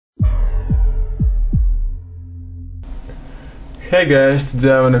Hey guys,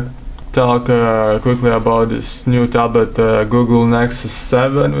 today I want to talk quickly about this new tablet, Google Nexus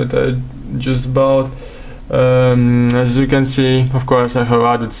 7, which I just bought. As you can see, of course, I have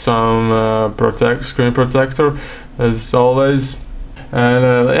added some screen protector, as always.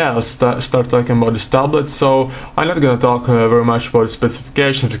 And yeah, I'll start talking about this tablet. So I'm not gonna talk very much about the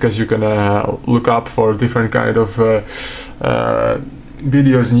specifications, because you can look up for different kind of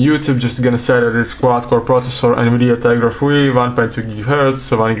videos in YouTube. Just gonna say that it's quad-core processor, NVIDIA Tegra 3, 1.2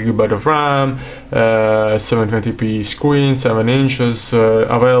 GHz, 1 GB of RAM, 720p screen, 7 inches,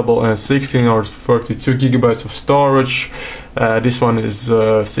 available in 16 or 32 GB of storage. This one is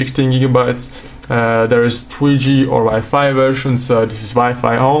 16 GB. There is 3G or Wi-Fi versions. This is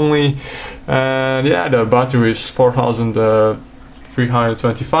Wi-Fi only, and yeah, the battery is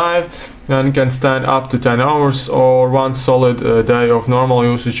 4325 and can stand up to 10 hours or one solid day of normal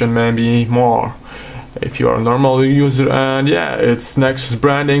usage, and maybe more if you are a normal user. And yeah, it's Nexus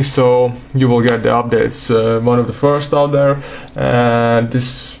branding, so you will get the updates, one of the first out there. And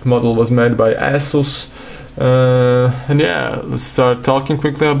this model was made by Asus. And yeah, let's start talking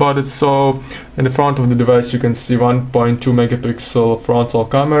quickly about it. So in the front of the device you can see 1.2 megapixel frontal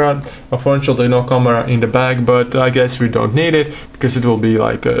camera. Unfortunately no camera in the back, but I guess we don't need it, because it will be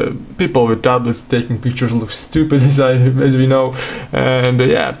like people with tablets taking pictures look stupid, as we know. And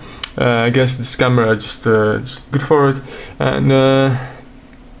yeah, I guess this camera just good for it. And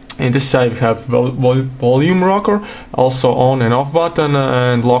in this side we have volume rocker, also on and off button,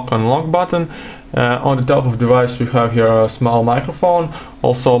 and lock unlock button. On the top of the device we have here a small microphone.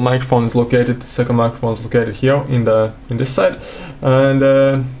 Also, microphone is located, the second microphone is located here in this side, and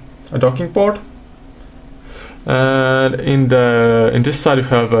a docking port. And in this side you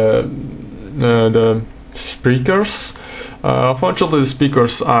have the speakers. Unfortunately the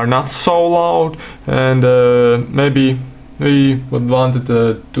speakers are not so loud, and maybe we would want it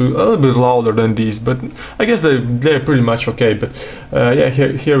to a little bit louder than these, but I guess they're pretty much okay. But yeah,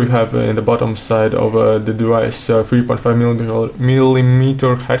 here we have in the bottom side of the device 3.5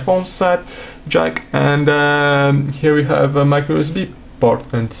 millimeter headphone set jack, and here we have a micro USB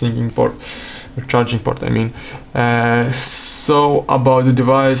port and singing port, or charging port I mean. So about the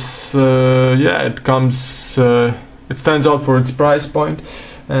device, yeah, it stands out for its price point,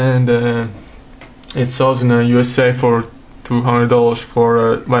 and it sells in USA for $200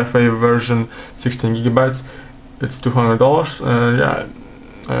 for a Wi-Fi version 16 gigabytes. It's $200, and yeah,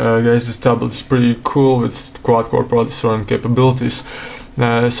 guys, this tablet is pretty cool with quad-core processor and capabilities.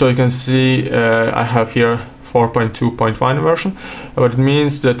 So you can see I have here 4.2.1 version. What it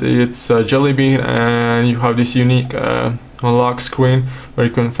means that it's Jelly Bean, and you have this unique unlock screen where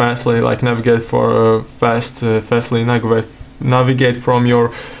you can fastly navigate for fastly navigate from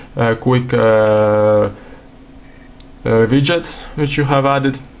your quick widgets which you have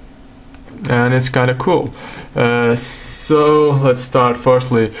added, and it's kind of cool. So let's start.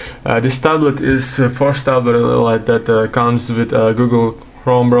 Firstly, this tablet is the first tablet that comes with Google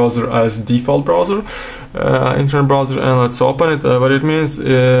Chrome browser as default browser, internet browser, and let's open it. What it means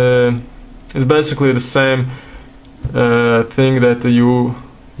is basically the same thing that you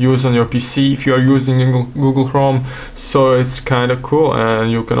use on your PC if you are using Google Chrome, so it's kind of cool,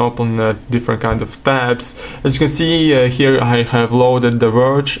 and you can open different kind of tabs. As you can see here, I have loaded The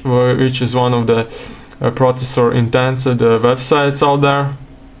Verge, which is one of the processor intensive websites out there.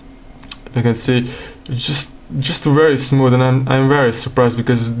 You can see it's just very smooth, and I'm very surprised,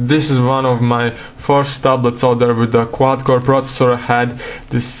 because this is one of my first tablets out there with a quad-core processor. I had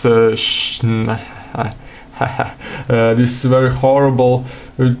this this very horrible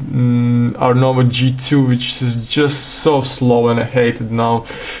Arnova G2, which is just so slow, and I hate it now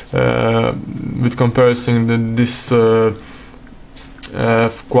with comparison this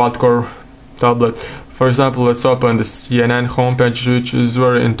quad-core tablet. For example, let's open the CNN homepage, which is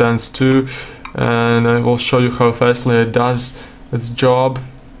very intense too, and I will show you how fastly it does its job.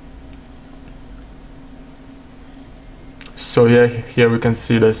 So yeah, here we can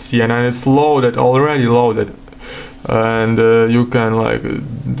see the CNN. It's loaded, already loaded, and you can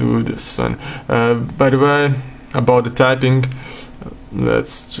do this. And by the way, about the typing,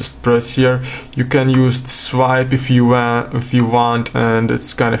 let's just press here. You can use the swipe if you want, and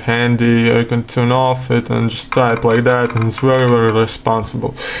it's kind of handy. You can turn off it and just type like that, and it's very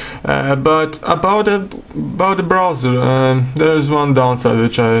responsible. But about the browser, there is one downside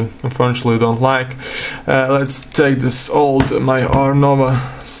which I unfortunately don't like. Let's take this my Arnova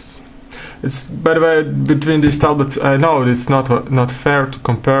It's, by the way, between these tablets, I know it's not fair to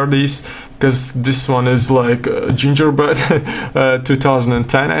compare these, because this one is like gingerbread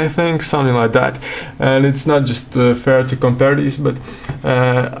 2010, I think, something like that, and it's not just fair to compare these, but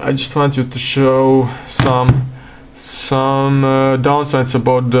I just want you to show some downsides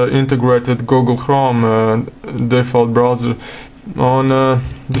about the integrated Google Chrome default browser. On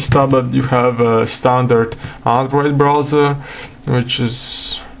this tablet you have a standard Android browser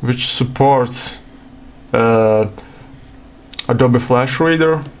which supports Adobe Flash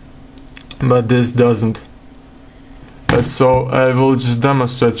Reader, but this doesn't. So I will just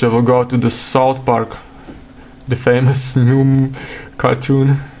demonstrate. I will go to the South Park, the famous meme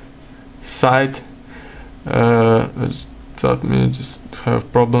cartoon site. Let me just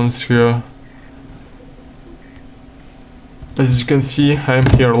have problems here. As you can see, I'm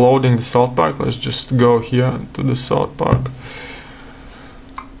here loading the South Park. Let's just go here to the South Park.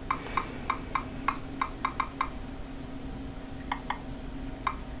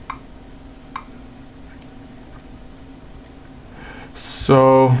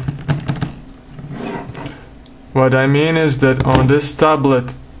 So what I mean is that on this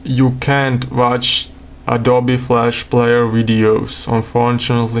tablet you can't watch Adobe Flash Player videos,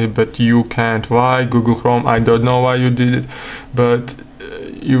 unfortunately, but you can't. Why? Google Chrome, I don't know why you did it, but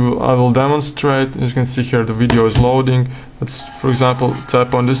I will demonstrate. As you can see here, the video is loading. Let's, for example,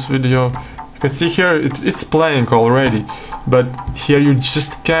 tap on this video. You can see here it's playing already, but here you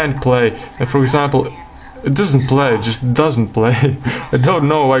just can't play. And for example, it doesn't play, it just doesn't play. I don't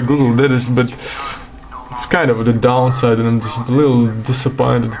know why Google did this, but it's kind of the downside, and I'm just a little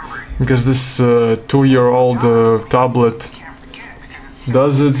disappointed, because this 2-year-old tablet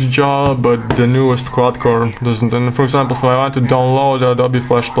does its job, but the newest quad-core doesn't. And for example, if I want to download Adobe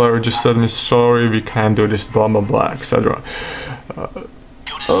Flash Player, it just said me, sorry, we can't do this, blah blah blah, etc. A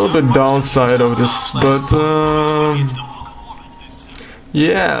little bit downside of this, but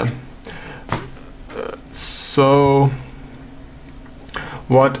yeah. So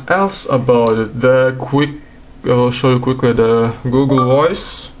what else about it? I will show you quickly the Google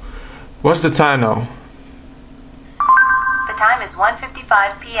Voice. What's the time now? The time is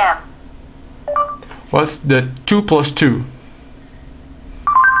 1:55 p.m. What's the 2 plus 2?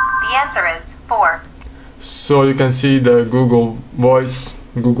 The answer is 4. So you can see the Google Voice,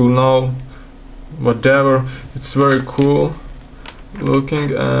 Google Now, whatever. It's very cool looking,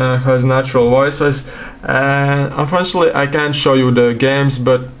 has natural voices. Unfortunately, I can't show you the games,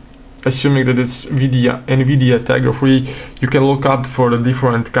 but assuming that it's NVIDIA Tegra 3, you can look up for the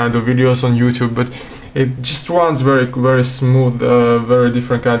different kind of videos on YouTube, but it just runs very smooth, very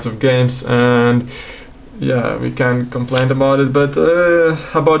different kinds of games, and yeah, we can't complain about it. But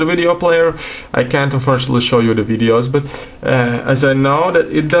about the video player, I can't unfortunately show you the videos, but as I know that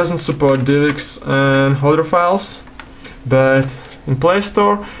it doesn't support DivX and other files, but in Play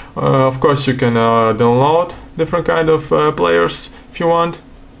Store, of course, you can download different kind of players if you want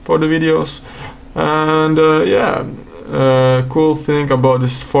for the videos. And yeah, cool thing about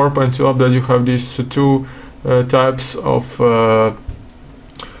this 4.2 update, you have these two types of the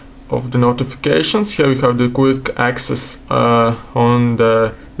notifications. Here we have the quick access on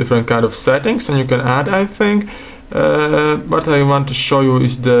the different kind of settings, and you can add, I think. What I want to show you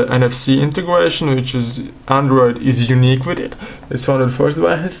is the NFC integration, which is Android is unique with it. It's one of the first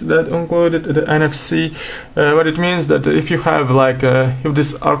devices that included the NFC. What it means that if you have like if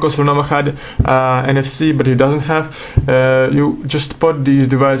this Arcos Renoma had NFC but it doesn't have, you just put these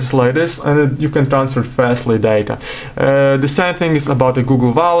devices like this and you can transfer fastly data. The same thing is about the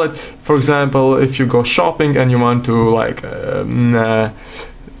Google Wallet. For example, if you go shopping and you want to like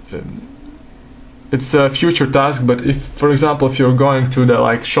it's a future task, but if, for example, if you're going to the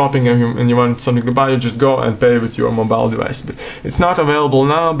like shopping and you want something to buy, you just go and pay with your mobile device. But it's not available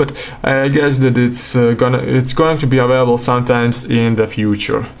now, but I guess that it's going to be available sometimes in the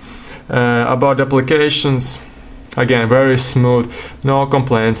future. About applications, again, very smooth, no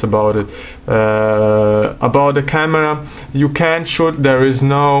complaints about it. About the camera, you can shoot. There is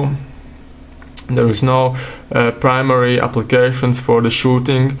no primary applications for the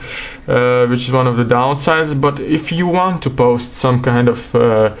shooting, which is one of the downsides. But if you want to post some kind of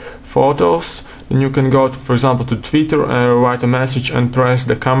photos, then you can go to, for example, to Twitter and write a message and press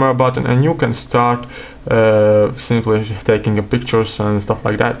the camera button, and you can start simply taking pictures and stuff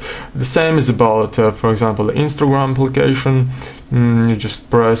like that. The same is about, for example, the Instagram application. You just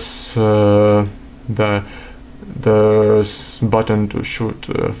press the button to shoot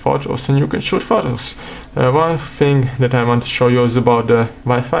photos, and you can shoot photos. One thing that I want to show you is about the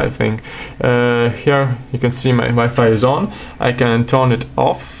Wi-Fi thing. Here you can see my Wi-Fi is on. I can turn it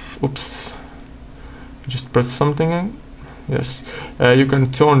off. Oops, just press something in. Yes, you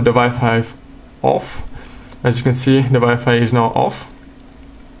can turn the Wi-Fi off. As you can see, the Wi-Fi is now off.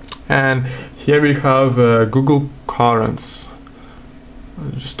 And here we have Google Currents.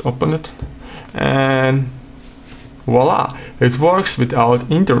 I'll just open it, and voila, it works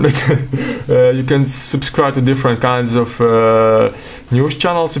without internet. You can subscribe to different kinds of news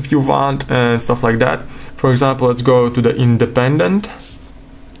channels if you want, and stuff like that. For example, let's go to the Independent,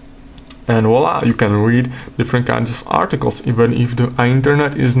 and voila, you can read different kinds of articles even if the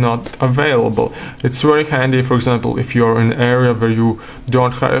internet is not available. It's very handy, for example, if you're in an area where you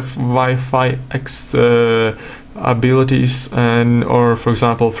don't have Wi-Fi abilities, and or for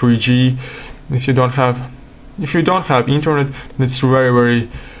example 3G. If you don't have internet, then it's very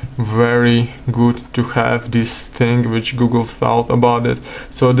good to have this thing which Google thought about it.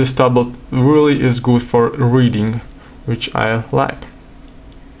 So this tablet really is good for reading, which I like.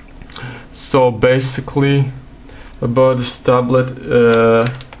 So basically about this tablet,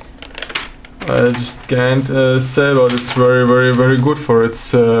 I just can't say about it's very good for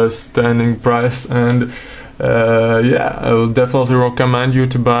its standing price, and yeah, I will definitely recommend you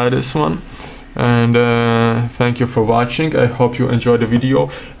to buy this one. And thank you for watching. I hope you enjoyed the video,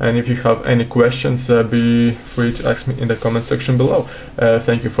 and if you have any questions, be free to ask me in the comment section below.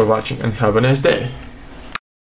 Thank you for watching and have a nice day.